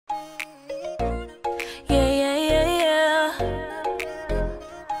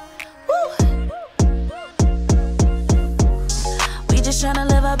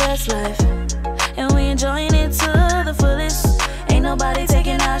best life, and we enjoying it to the fullest. Ain't nobody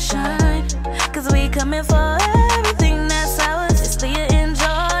taking our shine, cause we coming for everything that's ours. It's Liyah and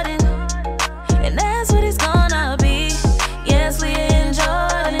Jordan, and that's what it's gonna be. Yes, Liyah and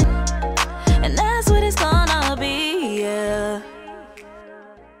Jordan, and that's what it's gonna be, yeah.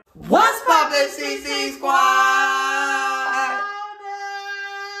 What's poppin', CC Squad?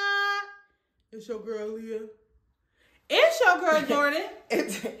 It's your girl, Liyah. It's your girl, Jordan.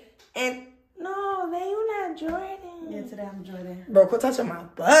 No, man, you not Jordan. Yeah, today I'm Jordan. Bro, quit touching my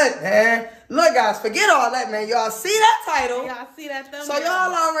butt, man. Look, guys, forget all that, man. Y'all see that title? Y'all see that thumbnail? So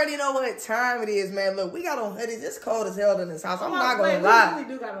y'all already know what time it is, man. Look, we got on hoodies. It's cold as hell in this house. I'm not gonna lie. We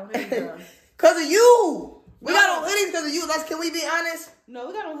really do got on hoodies, girl. Cause of you. We got on hoodies because of you. Can we be honest? No,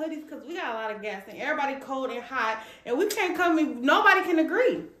 we got on hoodies because we got a lot of gas and everybody cold and hot, and we can't come in. Nobody can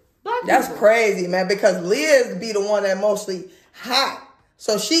agree. That's crazy, man, because Liz be the one that mostly hot.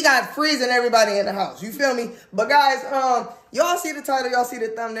 So she got freezing everybody in the house. You feel me? But guys, y'all see the title, y'all see the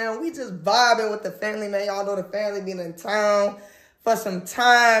thumbnail. We just vibing with the family, man. Y'all know the family been in town for some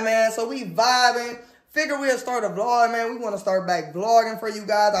time, man. So we vibing. Figure we'll start a vlog, man. We want to start back vlogging for you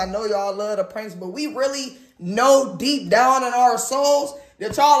guys. I know y'all love the pranks, but we really know deep down in our souls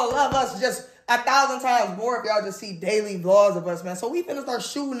that y'all will love us just 1,000 times more if y'all just see daily vlogs of us, man. So we finna start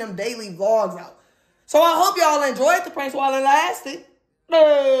shooting them daily vlogs out. So I hope y'all enjoyed the pranks while it lasted.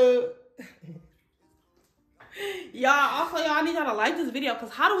 Y'all need y'all to like this video,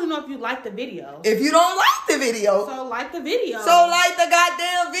 because how do we know if you like the video? If you don't like the video. So like the video. So like the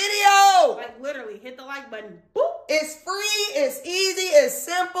goddamn video. Like literally, hit the like button. Boop. It's free, it's easy, it's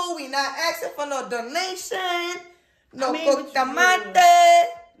simple. We not asking for no donation. No cotamate.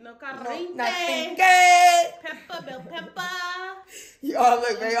 No carrente. Nothing. Pepper, bell pepper. Y'all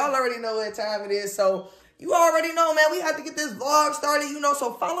look, man, y'all already know what time it is. So you already know, man, we have to get this vlog started, you know.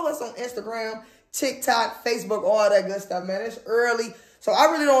 So follow us on Instagram, TikTok, Facebook, all that good stuff, man. It's early. So I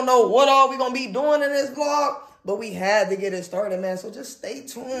really don't know what all we going to be doing in this vlog, but we had to get it started, man. So just stay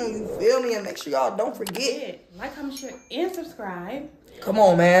tuned, you feel me? And make sure y'all don't forget. Like, comment, share, and subscribe. Come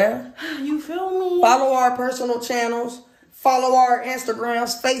on, man. You feel me? Follow our personal channels. Follow our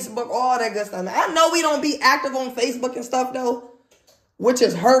Instagrams, Facebook, all that good stuff. I know we don't be active on Facebook and stuff, though, which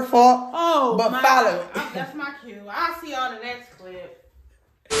is her fault. Oh, but follow it. That's my cue. I'll see y'all in the next clip.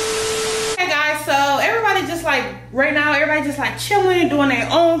 Hey, guys. So, everybody just like, right now, everybody just like chilling, doing their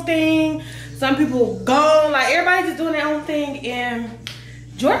own thing. Some people gone. Like, everybody just doing their own thing. And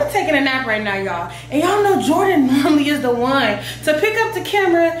Jordan taking a nap right now, y'all. And y'all know Jordan normally is the one to pick up the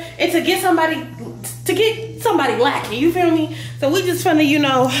camera and to get somebody lacking, you feel me? So we just finna, you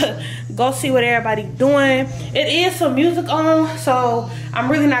know, go see what everybody doing. It is some music on, so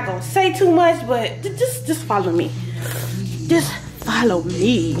I'm really not gonna say too much, but just follow me. Just follow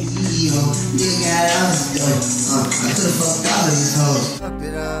me.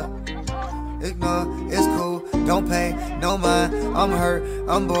 Ignore, it's cool, don't pay no mind. I'm hurt,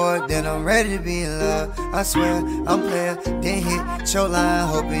 I'm bored, then I'm ready to be in love. I swear, I'm player, then hit your line,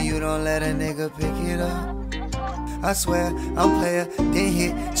 hoping you don't let a nigga pick it up. I swear, I'm player, then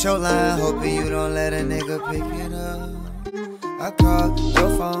hit your line, hoping you don't let a nigga pick it up. I called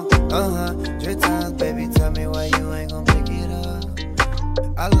your phone 100 times, baby, tell me why you ain't gon' pick it up.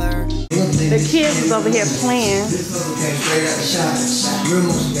 I learned. The kids is over here playing.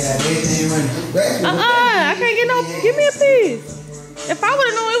 I can't get no, give me a piece. If I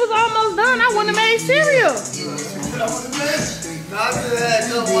would've known it was almost done, I wouldn't have made cereal.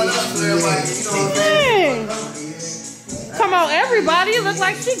 Dang. Come on, everybody. It looks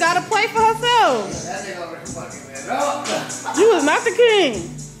like she got a plate for herself. You is not the king.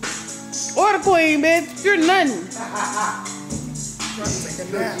 Or the queen, bitch. You're nothing. Ain't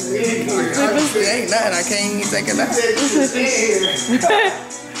nothing. I can't even take a nap.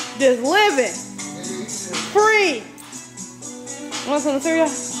 Just living. Free. Want some cereal?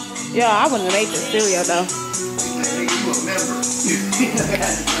 Yeah, I wouldn't have made this cereal though.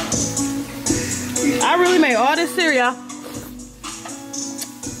 I really made all this cereal.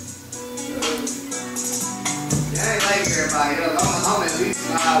 I ain't like everybody. I'm at least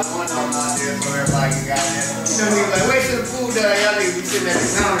have one of them out there so everybody can got that. You know what I mean? Like, wait till the food done. Y'all niggas be sitting at the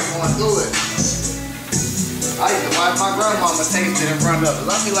counter going through it. I used to watch my grandmama taste it in front of us.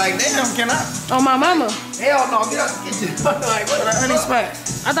 I'd be like, damn, can I? Oh, my mama. Hell no, get up. Get you. Like, what the honey smack?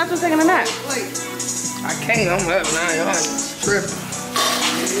 I thought you were taking a nap. I can't. I'm up now. Y'all tripping.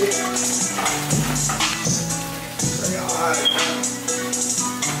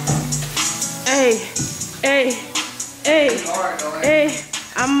 Hey, hey, hey, hey,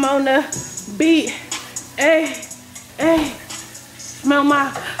 I'm on the beat. Hey, hey, smell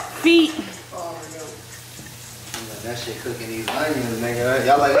my feet. That shit cooking these onions, nigga.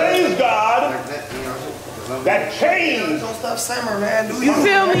 Y'all like Praise God. Like that, you know, That change. Don't stop simmer, man. Do You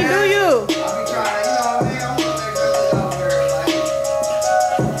feel me? Do you? I'll be trying, you know what I mean? I'm gonna make that over here, like.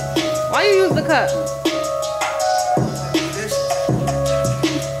 Why you use the cup?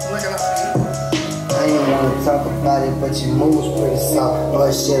 I ain't wanna talk about it, but your moves pretty soft.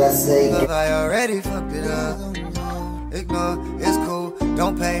 What should I say? I already fucked it up. Ignore, it's cool,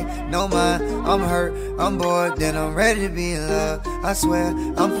 don't pay no mind. I'm hurt, I'm bored, then I'm ready to be in love. I swear,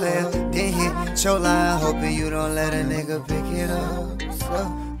 I'm player, then hit your line. Hoping you don't let a nigga pick it up.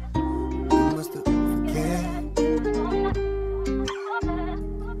 So, you must have forget.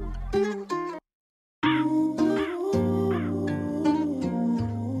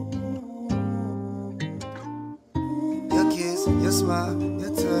 Your kiss, your smile,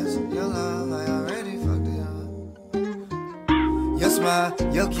 your touch, your love, I already fucked it up. Your smile,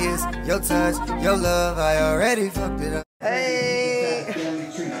 your kiss, your touch, your love, I already fucked it up. Hey,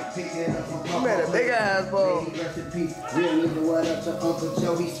 you made a big ass bowl. Real nigga, what up to Uncle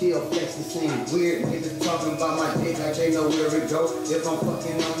Joe? He still flex the same. Weird niggas talking about my dick like they know where it go. If I'm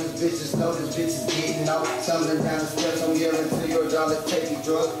fucking on this bitch, just know this bitch is getting out. Tumbling down the steps, I'm yelling to your dollar, taking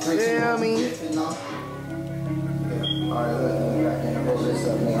drugs. Yeah, I mean. Alright, look, I can't roll this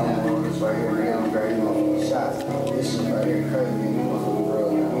up, nigga. I'm gonna roll this right here, nigga. I'm very motherfucking shots. This shit right here crazy, nigga. Motherfucking bro. I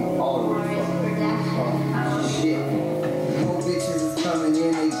mean, all the way fucking shit. More bitches is coming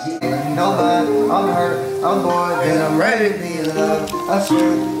in, they get No lie, I'm hurt, I'm bored, then I'm ready to be in love. I swear,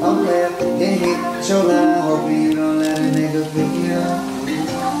 I'm glad, then hit your line. Hoping you don't let a nigga pick it up.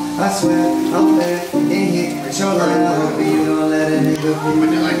 I swear, I'm glad, then hit your line. Hoping you don't let a nigga pick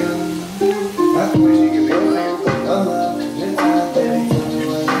it up. I swear,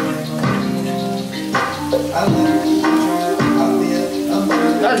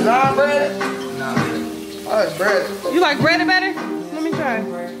 That's non-breaded? Oh, that's bread. You like breaded better? Let me try.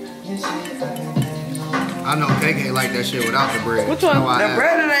 I know KK like that shit without the bread. Which one? The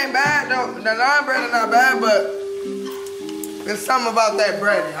breaded ain't bad though. The non-breaded not bad, but there's something about that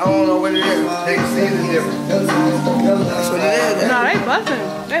bread. I don't know what it is. They see the difference. That's what it is. No, they busting.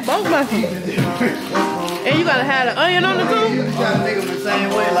 They both busting. And you gotta have the onion on the too? You try to make them the same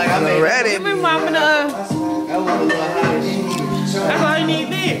way, like I made Ready. Give me one for the that's all you need,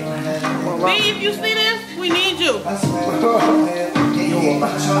 B. B, if you see this, we need you.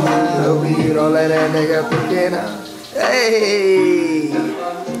 Hoping you don't let that nigga pick it up. Hey.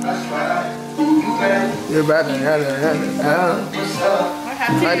 You're about to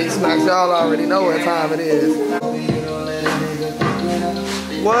Honey Smacks, y'all already know what time it is.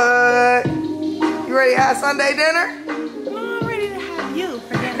 What? You ready to have Sunday dinner? No, I'm ready to have you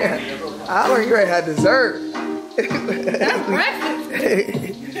for dinner. I think you ready to have dessert. That's breakfast.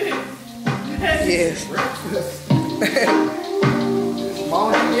 Yes. I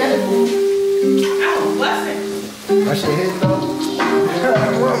was busting. that shit hit though.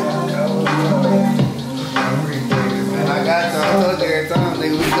 And I got y'all told you every time,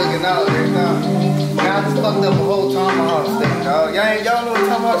 nigga, we looking out every time. I just fucked up a whole tomahawk steak, dog. Y'all know what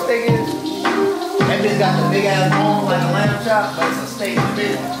tomahawk steak is? That bitch got the big ass bone like a lamb chop, but it's a steak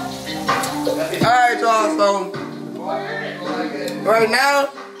big. Alright, y'all, so right now,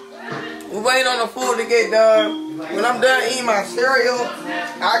 we waiting on the food to get done. When I'm done eating my cereal,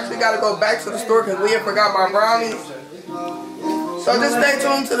 I actually gotta go back to the store because Liyah forgot my brownies. So just stay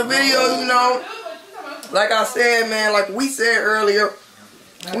tuned to the video, you know. Like I said, man, like we said earlier,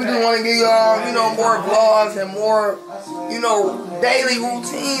 we just want to give y'all, you know, more vlogs and more, you know, daily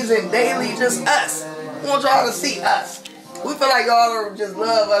routines and daily just us. We want y'all to see us. We feel like y'all just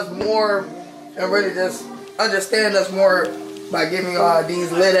love us more and really just understand us more by giving y'all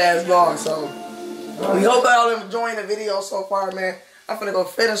these lit ass vlogs. So we hope y'all enjoying the video so far, man. I'm finna go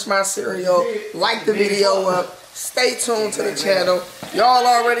finish my cereal, like the video up, stay tuned to the channel. Y'all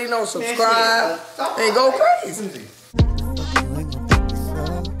already know, subscribe and go crazy.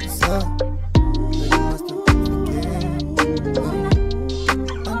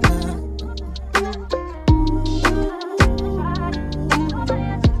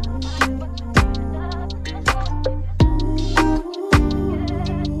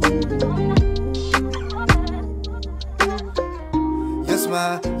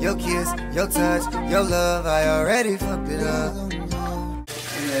 Your kiss, your touch, your love, I already fucked it up.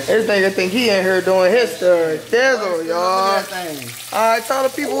 This nigga think he in here doing his stuff. Thizzle, y'all. Alright, tell the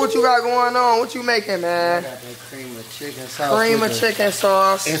people what you got going on. What you making, man? I got that cream of chicken sauce. Cream of chicken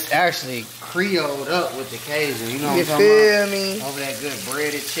sauce. It's actually Creoled up with the Cajun. You know what I'm You talking feel about? me? Over that good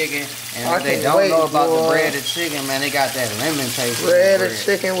breaded chicken. And I if they can't don't wait, know about boy. the breaded chicken, man, they got that lemon taste. Breaded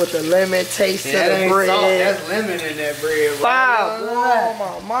chicken with the lemon taste of that the ain't bread. salt, that's lemon in that bread, bro. Wow,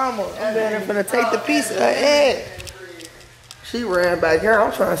 boy, my mama. I'm better finna take the piece of her head. She ran back here.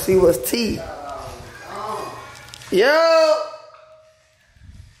 I'm trying to see what's tea. Yo!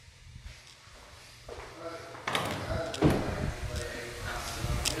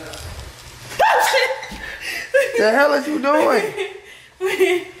 The hell is you doing? What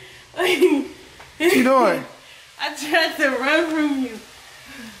you doing? I tried to run from you.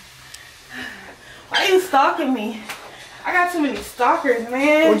 Why you stalking me? I got too many stalkers,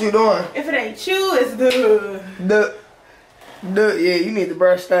 man. What you doing? If it ain't you, it's the. Yeah, you need to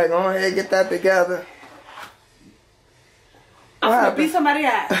brush that. Go ahead, get that together. I'm gonna beat somebody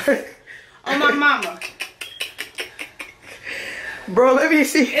ass. On my mama. Bro, let me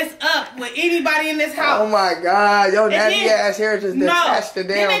see. It's up with anybody in this house. Oh my God, yo, nasty ass hair just detached the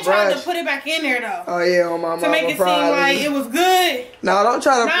damn then they tried brush. to put it back in there though. Oh yeah, on my mama. To make it probably. seem like it was good. No, don't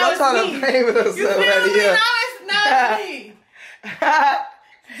try to Now blame it on You feel me? somebody else. Now it's me.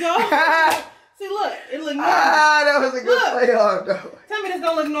 Go. See, look, it look normal. That was a good play off though. Tell me this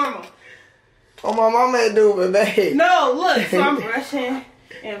don't look normal. Oh my mama ain't do it, babe. No, look. So I'm brushing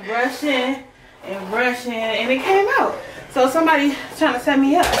and brushing and brushing, and it came out. So somebody trying to set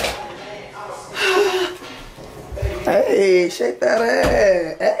me up. Hey, shake that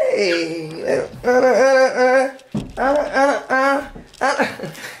ass. Hey.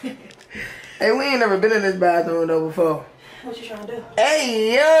 Hey, we ain't never been in this bathroom though before. What you trying to do?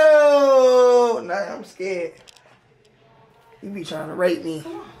 Hey, yo. Nah, I'm scared. You be trying to rape me.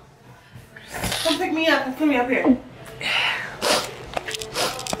 Come pick me up and put me up here.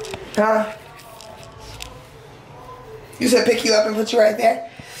 Huh? You said pick you up and put you right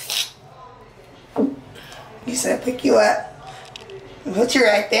there? You said pick you up and put you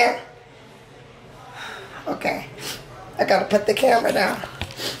right there? Okay. I gotta put the camera down.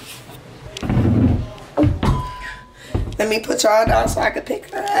 Let me put y'all down so I can pick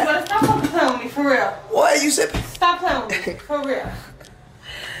her up. But stop fucking playing with me, for real. What? You said... Stop playing with me, for real.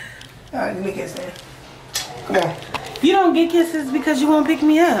 Alright, let me kiss that. Come on. You don't get kisses because you won't pick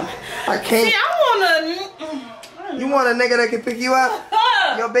me up. I can't. See, I wanna... You want a nigga that can pick you up?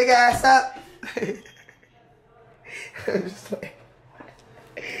 Your big ass up? I'm just like...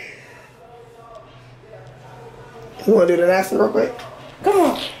 You wanna do the nasty real quick? Come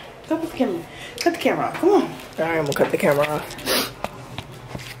on. Go put the camera. Cut the camera off. Come on. Alright, I'm gonna cut the camera off.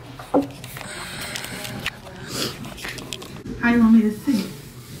 How you want me to sit?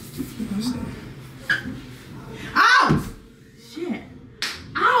 Ouch! Shit.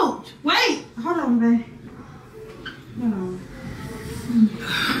 Ouch! Wait! Hold on, babe. Hold on.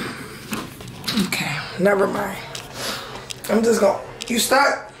 Okay, never mind. I'm just gonna... You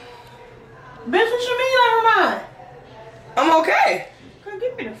stuck? Bitch, what you mean, never mind? I'm okay. Come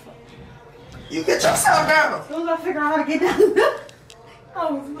get me the fuck. You get yourself down. As soon as I figure out how to get down. I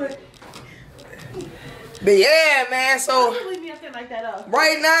was like... But yeah, man, so... Why you leave me up there like that, though?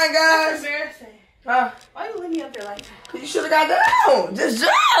 Right now, That's guys... embarrassing. Huh? Why you leave me up there like that? You should have got down. Just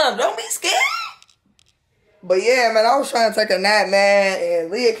jump. Don't be scared. But yeah, man, I was trying to take a nap, man,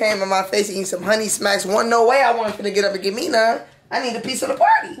 and Liyah came in my face eating some honey smacks. Wasn't no way I wasn't finna get up and give me none. I need a piece of the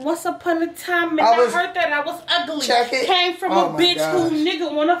party. Once upon a time, man, I heard that I was ugly. Check it. Came from a bitch who nigga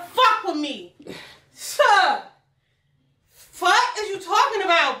wanna fuck with me. Sir, fuck is you talking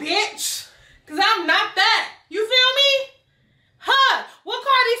about, bitch? Cause I'm not that. You feel me? Huh? What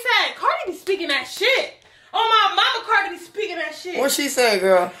Cardi said? Cardi be speaking that shit. Oh my mama, Cardi be speaking that shit. What she say,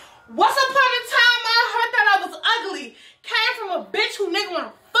 girl? Once upon a time, I heard that I was ugly. Came from a bitch who nigga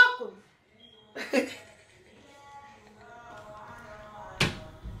wanna fuck with me.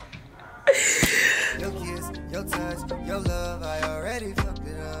 Your kiss, your touch, your love, I already fucked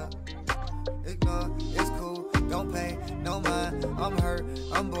it up. Ignore, it's cool, don't pay no mind. I'm hurt,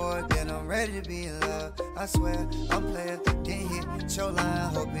 I'm bored, then I'm ready to be in love. I swear, I'm player, then hit your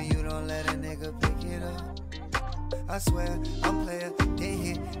line, hoping you don't let a nigga pick it up. I swear, I'm player, then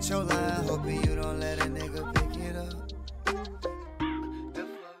hit your line, hoping you don't let a nigga pick it up. The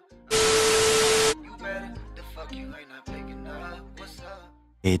fuck, you better, the fuck you ain't not picking up, what's up?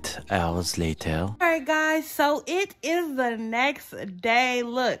 8 hours later. Alright guys, so it is the next day.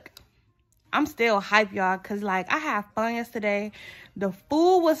 Look, I'm still hype, y'all, because like I had fun yesterday. The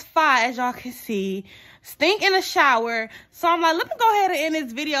food was fire, as y'all can see. Stink in the shower. So I'm like, let me go ahead and end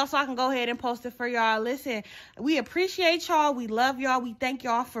this video so I can go ahead and post it for y'all. Listen, we appreciate y'all. We love y'all. We thank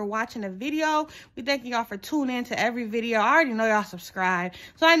y'all for watching the video. We thank y'all for tuning in to every video. I already know y'all subscribe,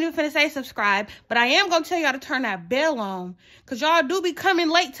 so I ain't even finna say subscribe, but I am gonna tell y'all to turn that bell on, because y'all do be coming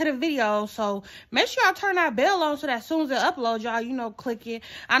late to the video. So make sure y'all turn that bell on so that as soon as it uploads, y'all, you know, click it.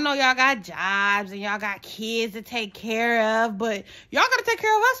 I know y'all got jobs and y'all got kids to take care of, but y'all gotta take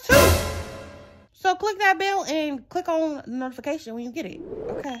care of us too. So click that bell and click on notification when you get it,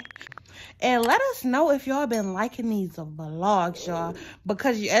 okay? And let us know if y'all been liking these vlogs, y'all,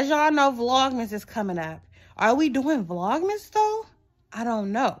 because as y'all know, Vlogmas is coming up. Are we doing Vlogmas though? I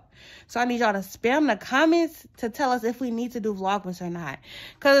don't know. So I need y'all to spam the comments to tell us if we need to do Vlogmas or not.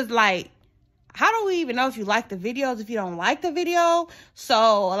 Because, like, how do we even know if you like the videos if you don't like the video? So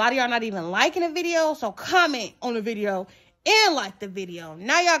a lot of y'all not even liking the video. So comment on the video and like the video.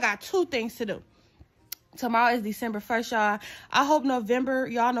 Now y'all got 2 things to do. Tomorrow is December 1st, y'all. I hope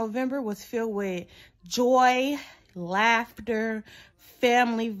November was filled with joy, laughter,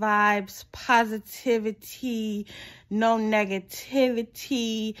 family vibes, positivity, no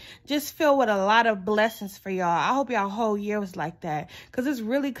negativity. Just filled with a lot of blessings for y'all. I hope y'all whole year was like that, because it's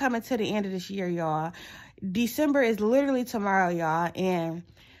really coming to the end of this year, y'all. December is literally tomorrow, y'all. And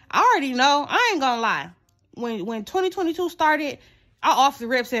I already know, I ain't gonna lie. When 2022 started, I off the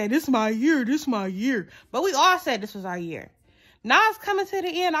rip said, this is my year, this is my year. But we all said this was our year. Now it's coming to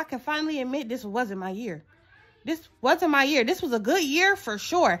the end. I can finally admit this wasn't my year. This wasn't my year. This was a good year for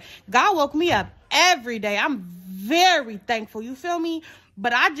sure. God woke me up every day. I'm very thankful, you feel me?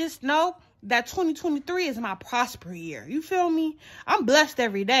 But I just know that 2023 is my prosper year. You feel me? I'm blessed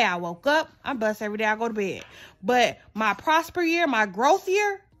every day I woke up. I'm blessed every day I go to bed. But my prosper year, my growth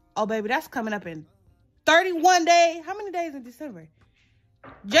year, oh baby, that's coming up in 31 days. How many days in December?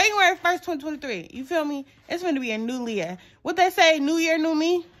 January 1st, 2023. You feel me? It's going to be a new Liyah. What they say, new year, new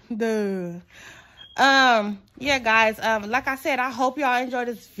me? Duh. Yeah, guys. Like I said, I hope y'all enjoy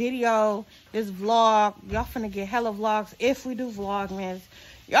this video, this vlog. Y'all finna get hella vlogs if we do Vlogmas.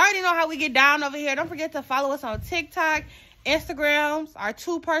 You already know how we get down over here. Don't forget to follow us on TikTok, Instagrams, our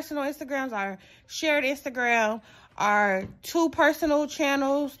 2 personal Instagrams, our shared Instagram, our 2 personal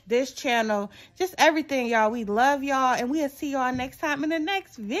channels, this channel, just everything, y'all. We love y'all, and we'll see y'all next time in the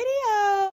next video.